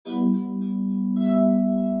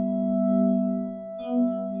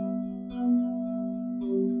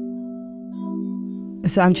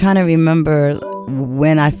So I'm trying to remember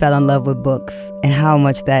when I fell in love with books and how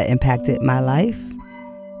much that impacted my life.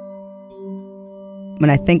 When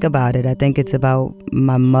I think about it, I think it's about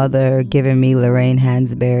my mother giving me Lorraine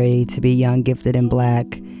Hansberry, To Be Young, Gifted, and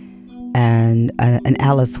Black, and an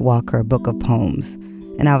Alice Walker book of poems.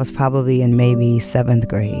 And I was probably in maybe 7th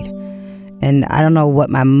grade. And I don't know what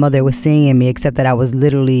my mother was seeing in me, except that I was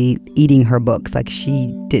literally eating her books. Like,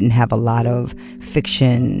 she didn't have a lot of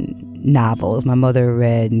fiction novels. My mother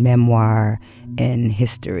read memoir and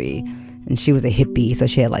history. And she was a hippie, so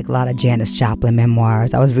she had like a lot of Janis Joplin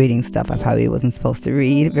memoirs. I was reading stuff I probably wasn't supposed to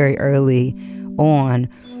read very early on.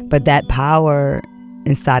 But that power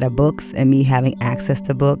inside of books and me having access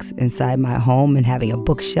to books inside my home and having a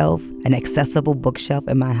bookshelf, an accessible bookshelf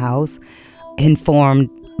in my house, informed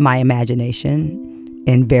my imagination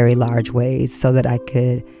in very large ways so that I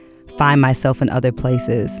could find myself in other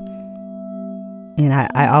places. And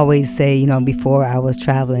I always say, before I was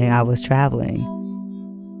traveling.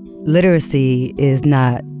 Literacy is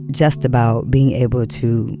not just about being able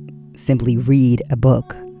to simply read a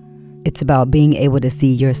book. It's about being able to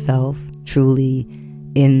see yourself truly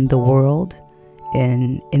in the world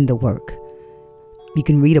and in the work. You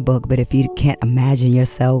can read a book, but if you can't imagine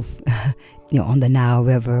yourself, on the Nile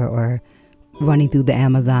River or running through the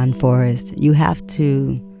Amazon forest, you have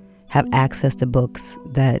to have access to books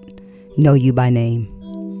that know you by name.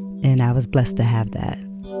 And I was blessed to have that.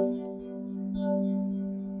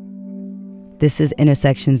 This is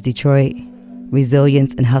Intersections Detroit,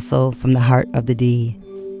 Resilience and Hustle from the Heart of the D,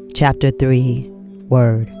 Chapter 3,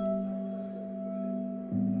 Word.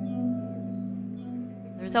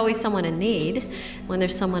 There's always someone in need. When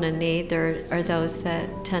there's someone in need, there are those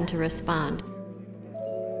that tend to respond.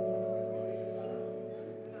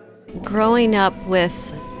 Growing up with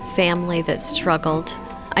family that struggled,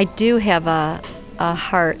 I do have a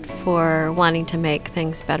heart for wanting to make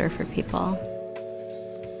things better for people.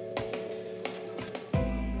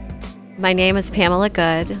 My name is Pamela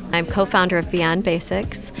Good. I'm co-founder of Beyond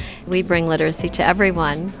Basics. We bring literacy to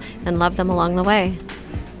everyone and love them along the way.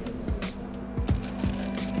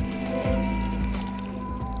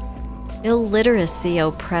 Illiteracy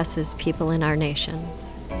oppresses people in our nation,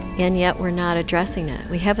 and yet we're not addressing it.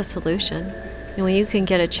 We have a solution. And when you can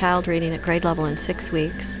get a child reading at grade level in 6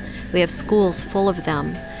 weeks, we have schools full of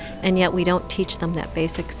them, and yet we don't teach them that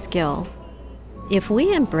basic skill. If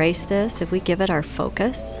we embrace this, if we give it our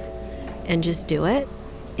focus and just do it,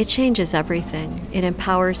 it changes everything. It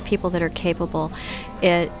empowers people that are capable.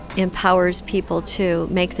 It empowers people to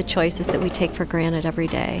make the choices that we take for granted every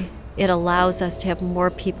day. It allows us to have more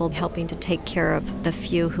people helping to take care of the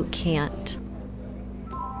few who can't.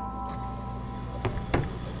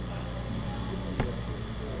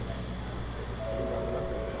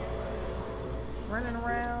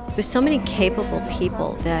 There's so many capable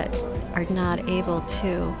people that are not able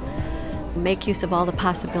to make use of all the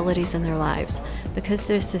possibilities in their lives because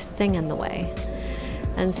there's this thing in the way.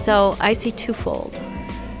 And so I see twofold.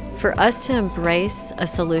 For us to embrace a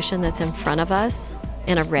solution that's in front of us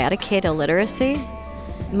and eradicate illiteracy,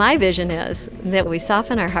 my vision is that we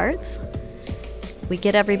soften our hearts, we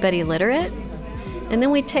get everybody literate, and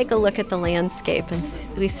then we take a look at the landscape and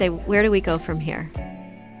we say, where do we go from here?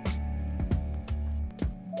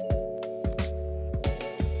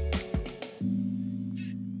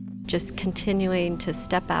 Just continuing to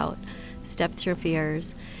step out, step through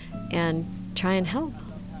fears, and try and help.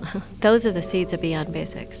 Those are the seeds of Beyond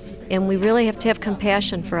Basics. And we really have to have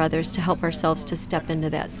compassion for others to help ourselves to step into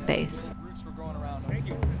that space. Roots were growing around. Thank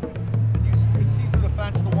you. You can see through the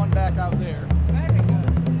fence, the one back out there. Very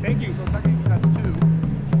good. Thank you. So technically that's 2.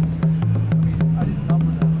 I didn't number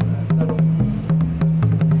them.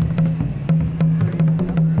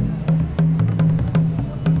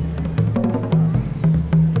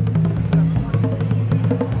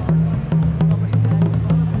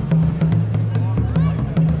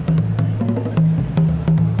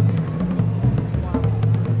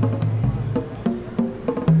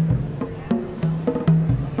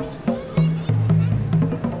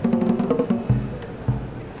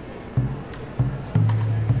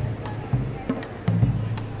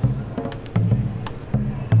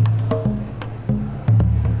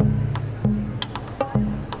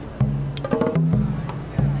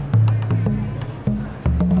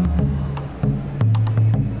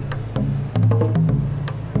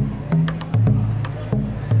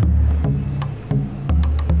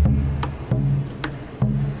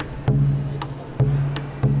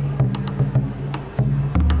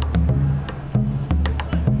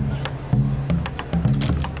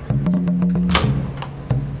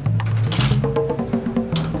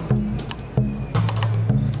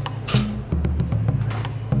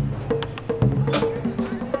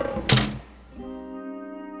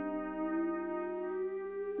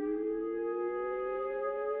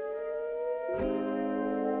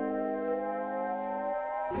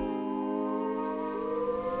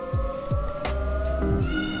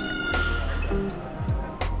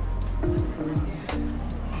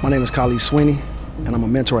 name is Khalid Sweeney, and I'm a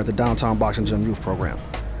mentor at the Downtown Boxing Gym Youth Program.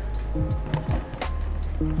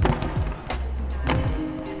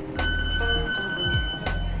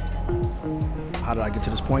 How did I get to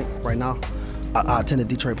this point right now? I attended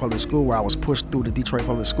Detroit Public School, where I was pushed through the Detroit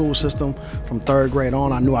Public School system. From 3rd grade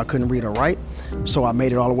on, I knew I couldn't read or write, so I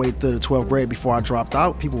made it all the way through the 12th grade before I dropped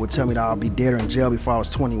out. People would tell me that I'd be dead or in jail before I was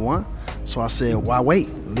 21, so I said, why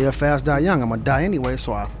wait? Live fast, die young. I'm gonna die anyway,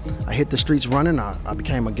 so I hit the streets running. I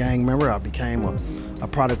became a gang member. I became a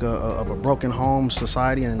product of a broken home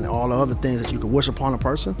society and all the other things that you could wish upon a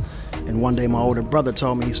person. And one day my older brother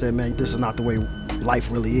told me, he said, man, this is not the way life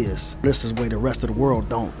really is. This is the way the rest of the world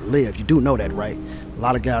don't live. You do know that, right? A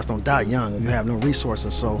lot of guys don't die young. You have no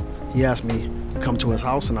resources. So he asked me to come to his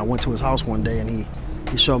house, and I went to his house one day, and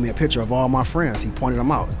he showed me a picture of all my friends. He pointed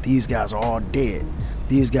them out. These guys are all dead.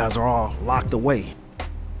 These guys are all locked away.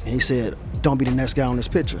 And he said, don't be the next guy on this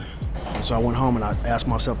picture. And so I went home and I asked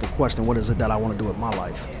myself the question, what is it that I want to do with my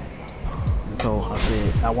life? And so I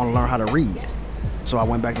said, I want to learn how to read. So I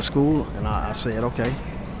went back to school, and I said, okay,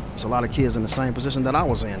 there's a lot of kids in the same position that I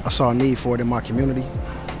was in. I saw a need for it in my community.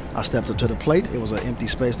 I stepped up to the plate. It was an empty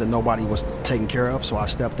space that nobody was taking care of, so I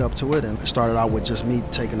stepped up to it, and it started out with just me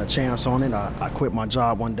taking a chance on it. I quit my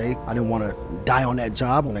job one day. I didn't want to die on that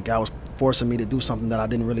job, and the guy was forcing me to do something that I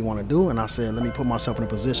didn't really want to do, and I said, let me put myself in a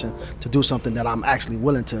position to do something that I'm actually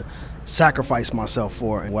willing to sacrifice myself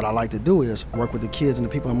for. And what I like to do is work with the kids and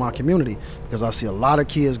the people in my community, because I see a lot of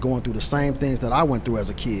kids going through the same things that I went through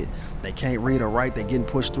as a kid. They can't read or write, they're getting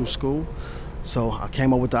pushed through school. So I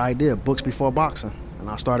came up with the idea, Books Before Boxing, and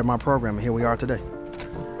I started my program, and here we are today.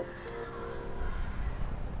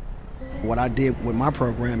 What I did with my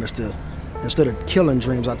program is to, instead of killing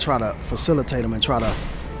dreams, I try to facilitate them and try to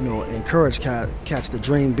encourage cats to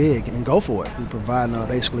dream big and go for it. We provide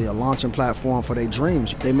basically a launching platform for their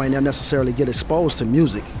dreams. They might not necessarily get exposed to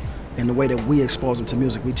music in the way that we expose them to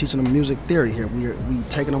music. We teaching them music theory here. We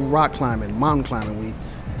taking them rock climbing, mountain climbing. We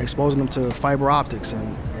exposing them to fiber optics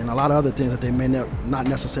and a lot of other things that they may not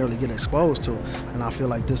necessarily get exposed to. And I feel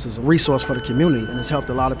like this is a resource for the community, and it's helped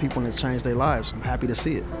a lot of people and it's changed their lives. I'm happy to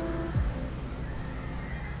see it.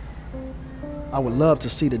 I would love to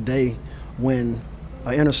see the day when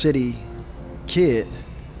an inner city kid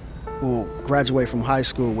will graduate from high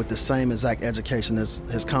school with the same exact education as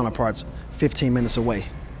his counterparts 15 minutes away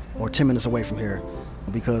or 10 minutes away from here.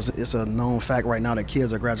 Because it's a known fact right now that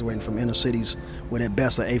kids are graduating from inner cities with at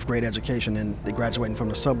best an 8th grade education, and they're graduating from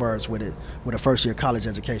the suburbs with a first-year college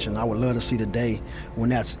education. I would love to see the day when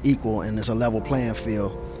that's equal and it's a level playing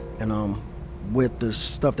field. And with the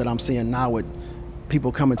stuff that I'm seeing now with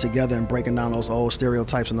people coming together and breaking down those old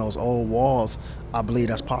stereotypes and those old walls, I believe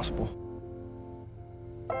that's possible.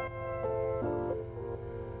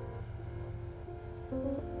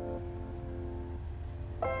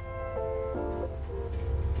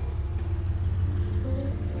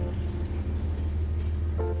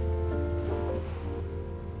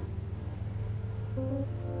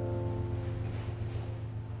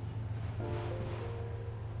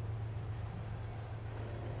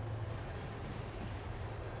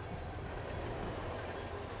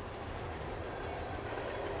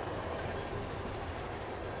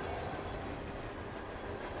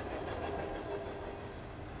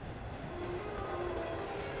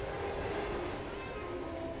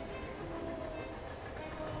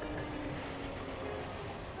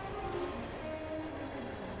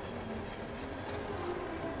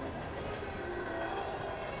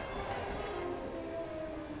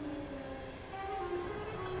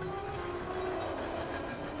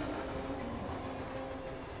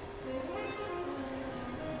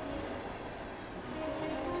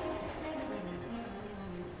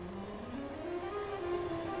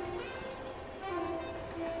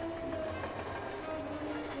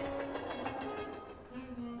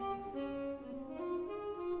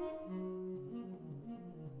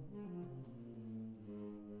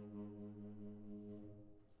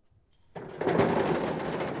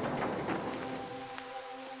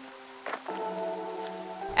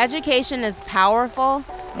 Education is powerful,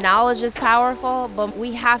 knowledge is powerful, but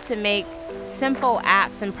we have to make simple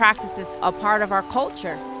acts and practices a part of our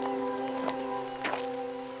culture.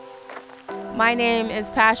 My name is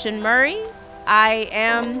Passion Murray. I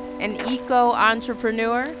am an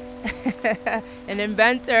eco-entrepreneur, an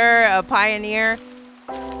inventor, a pioneer.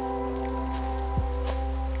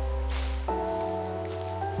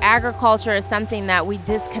 Agriculture is something that we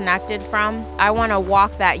disconnected from. I want to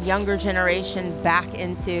walk that younger generation back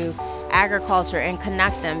into agriculture and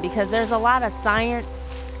connect them, because there's a lot of science,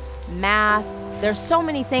 math. There's so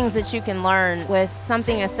many things that you can learn with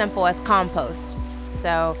something as simple as compost.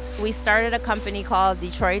 So we started a company called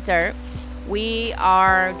Detroit Dirt. We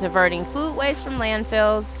are diverting food waste from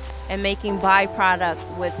landfills and making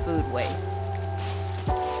byproducts with food waste.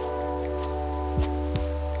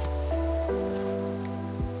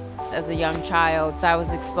 As a young child, I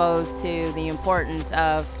was exposed to the importance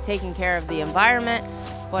of taking care of the environment,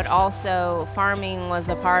 but also farming was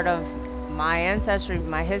a part of my ancestry,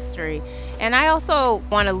 my history. And I also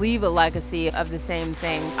want to leave a legacy of the same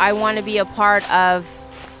thing. I want to be a part of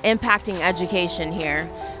impacting education here.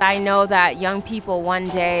 I know that young people one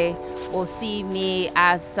day will see me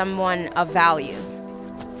as someone of value.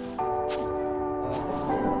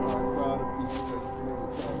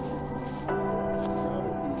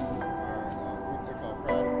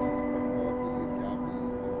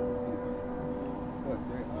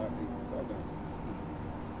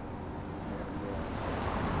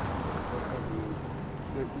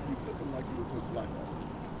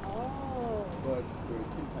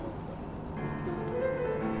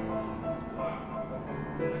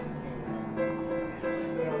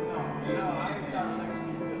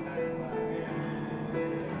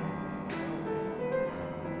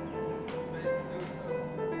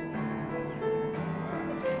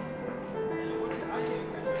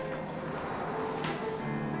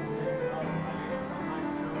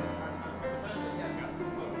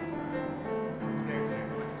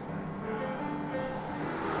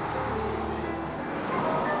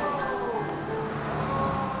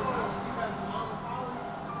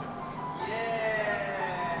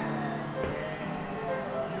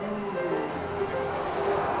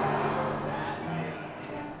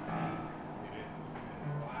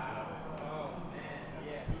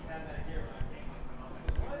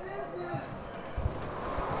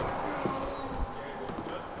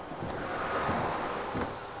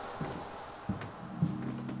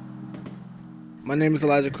 My name is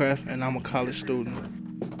Elijah Craft, and I'm a college student.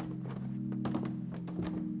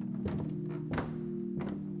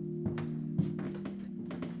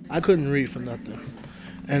 I couldn't read for nothing,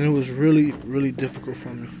 and it was really, really difficult for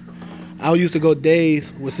me. I used to go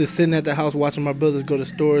days, was just sitting at the house watching my brothers go to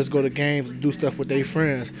stores, go to games, do stuff with their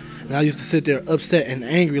friends, and I used to sit there upset and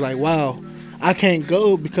angry, like, wow, I can't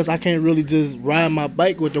go because I can't really just ride my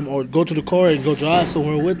bike with them or go to the car and go drive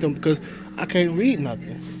somewhere with them because I can't read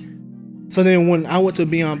nothing. So then when I went to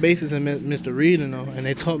Beyond Basics and met Mr. Reed and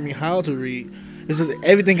they taught me how to read, it's just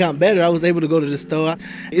everything got better. I was able to go to the store.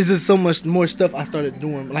 It's just so much more stuff I started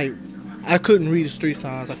doing. Like, I couldn't read the street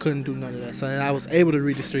signs. I couldn't do none of that. So then I was able to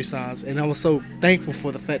read the street signs, and I was so thankful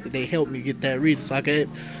for the fact that they helped me get that reading so I could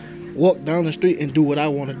walk down the street and do what I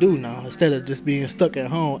want to do now instead of just being stuck at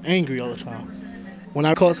home angry all the time. When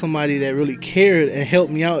I caught somebody that really cared and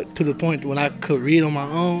helped me out to the point when I could read on my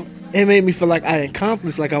own, it made me feel like I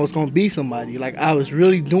accomplished, like I was going to be somebody, like I was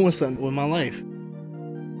really doing something with my life.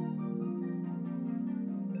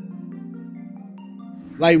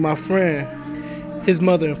 Like my friend, his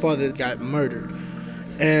mother and father got murdered.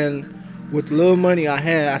 And with the little money I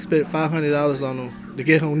had, I spent $500 on him to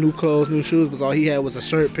get him new clothes, new shoes, because all he had was a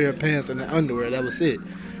shirt, pair of pants, and the underwear. That was it.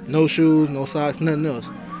 No shoes, no socks, nothing else.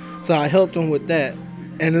 So I helped him with that.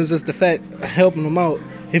 And it was just the fact of helping him out.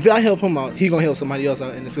 If I help him out, he's going to help somebody else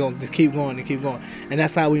out, and it's going to just keep going and keep going. And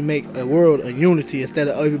that's how we make a world of unity instead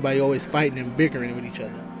of everybody always fighting and bickering with each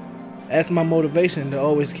other. That's my motivation, to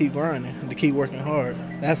always keep grinding, to keep working hard.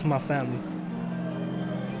 That's my family.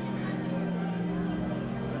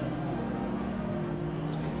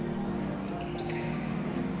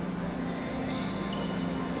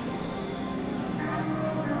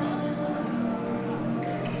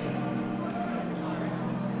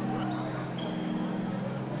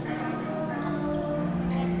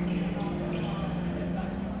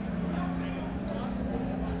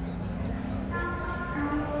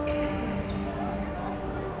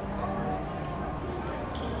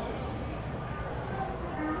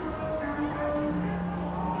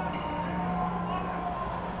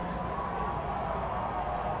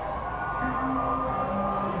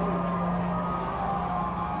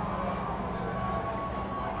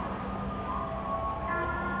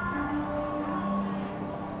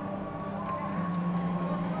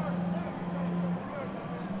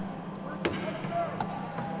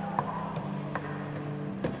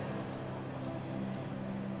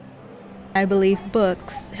 I believe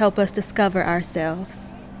books help us discover ourselves.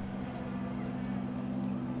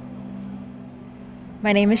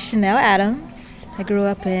 My name is Chanel Adams. I grew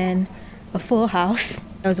up in a full house.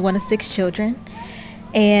 I was one of 6 children.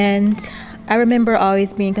 And I remember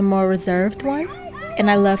always being the more reserved one. And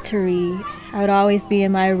I loved to read. I would always be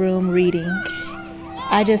in my room reading.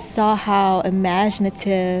 I just saw how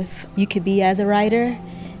imaginative you could be as a writer.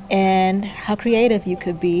 and how creative you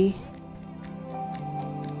could be.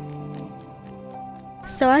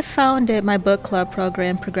 So I founded my book club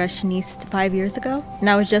program, Progression East, 5 years ago, and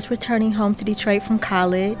I was just returning home to Detroit from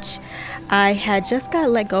college. I had just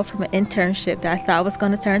got let go from an internship that I thought was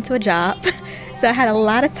going to turn to a job. So I had a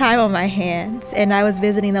lot of time on my hands, and I was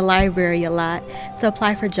visiting the library a lot to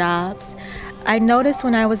apply for jobs. I noticed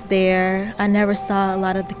when I was there, I never saw a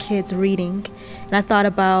lot of the kids reading, and I thought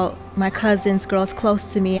about my cousins, girls close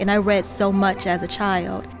to me, and I read so much as a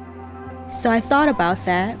child. So I thought about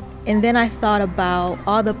that. And then I thought about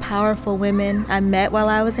all the powerful women I met while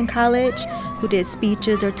I was in college who did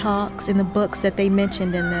speeches or talks and the books that they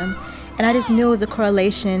mentioned in them. And I just knew it was a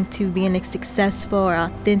correlation to being a successful or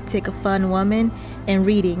authentic, a fun woman and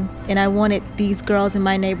reading. And I wanted these girls in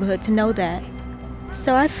my neighborhood to know that.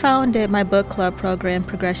 So I founded my book club program,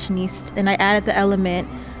 Progression East, and I added the element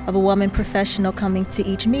of a woman professional coming to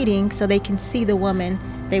each meeting so they can see the woman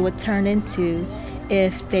they would turn into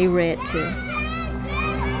if they read too.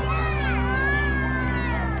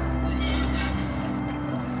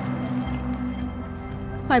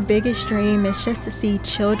 My biggest dream is just to see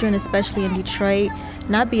children, especially in Detroit,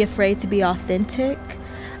 not be afraid to be authentic.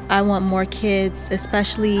 I want more kids,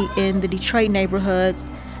 especially in the Detroit neighborhoods,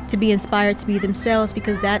 to be inspired to be themselves,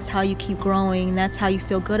 because that's how you keep growing, that's how you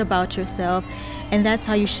feel good about yourself, and that's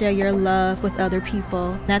how you share your love with other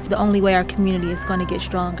people. That's the only way our community is going to get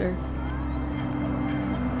stronger.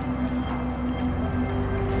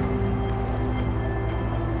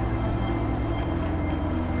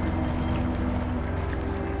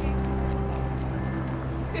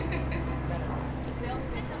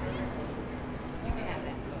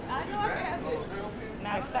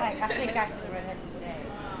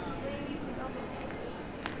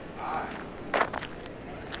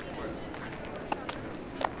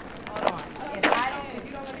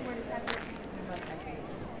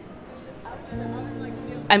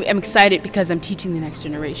 I'm excited because I'm teaching the next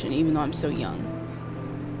generation, even though I'm so young.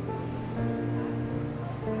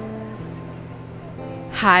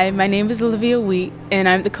 Hi, my name is Olivia Wheat, and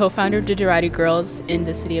I'm the co-founder of Digerati Girls in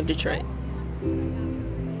the city of Detroit.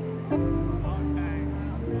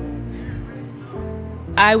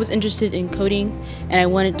 I was interested in coding, and I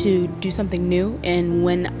wanted to do something new, and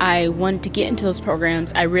when I wanted to get into those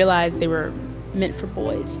programs, I realized they were meant for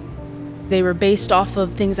boys. They were based off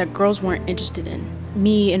of things that girls weren't interested in.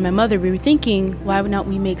 Me and my mother, we were thinking, why would not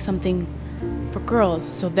we make something for girls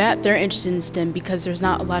so that they're interested in STEM, because there's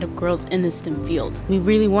not a lot of girls in the STEM field. We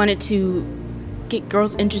really wanted to get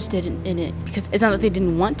girls interested in it, because it's not that they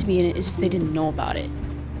didn't want to be in it, it's just they didn't know about it.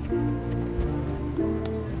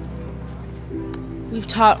 We've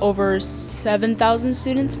taught over 7,000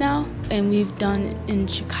 students now, and we've done in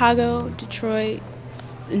Chicago, Detroit,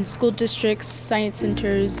 in school districts, science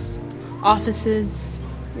centers, offices,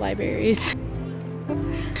 libraries.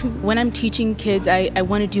 When I'm teaching kids, I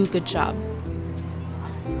want to do a good job.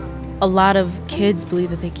 A lot of kids believe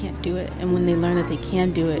that they can't do it, and when they learn that they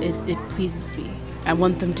can do it, it pleases me. I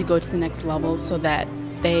want them to go to the next level so that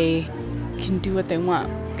they can do what they want,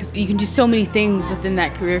 because you can do so many things within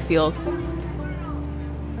that career field.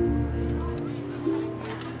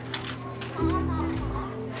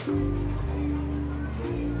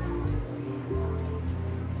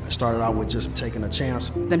 Started out with just taking a chance.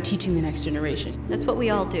 I'm teaching the next generation. That's what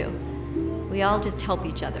we all do. We all just help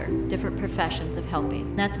each other, different professions of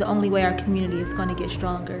helping. That's the only way our community is going to get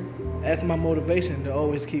stronger. That's my motivation, to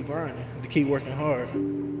always keep learning, to keep working hard.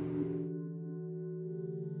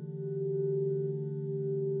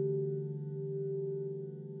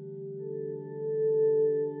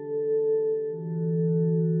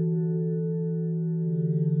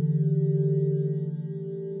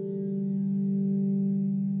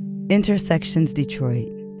 Intersections Detroit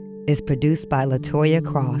is produced by LaToya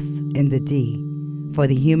Cross in the D for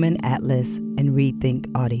the Human Atlas and Rethink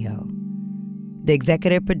Audio. The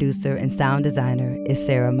executive producer and sound designer is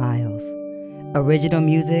Sarah Miles. Original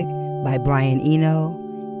music by Brian Eno,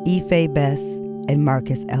 Ife Bess, and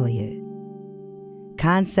Marcus Elliott.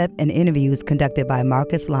 Concept and interviews conducted by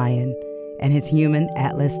Marcus Lyon and his Human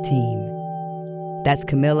Atlas team. That's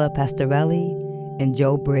Camilla Pastorelli and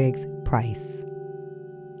Joe Briggs Price.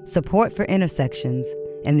 Support for Intersections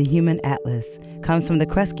and the Human Atlas comes from the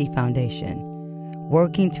Kresge Foundation,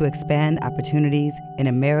 working to expand opportunities in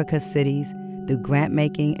America's cities through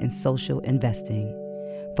grant-making and social investing.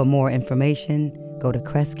 For more information, go to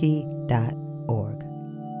kresge.org.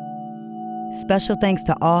 Special thanks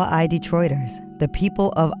to all iDetroiters, the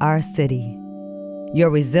people of our city. Your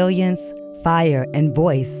resilience, fire, and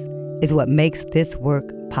voice is what makes this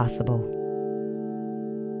work possible.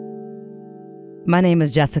 My name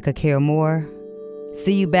is Jessica Care Moore.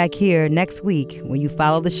 See you back here next week when you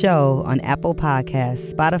follow the show on Apple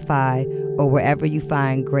Podcasts, Spotify, or wherever you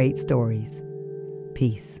find great stories.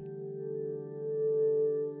 Peace.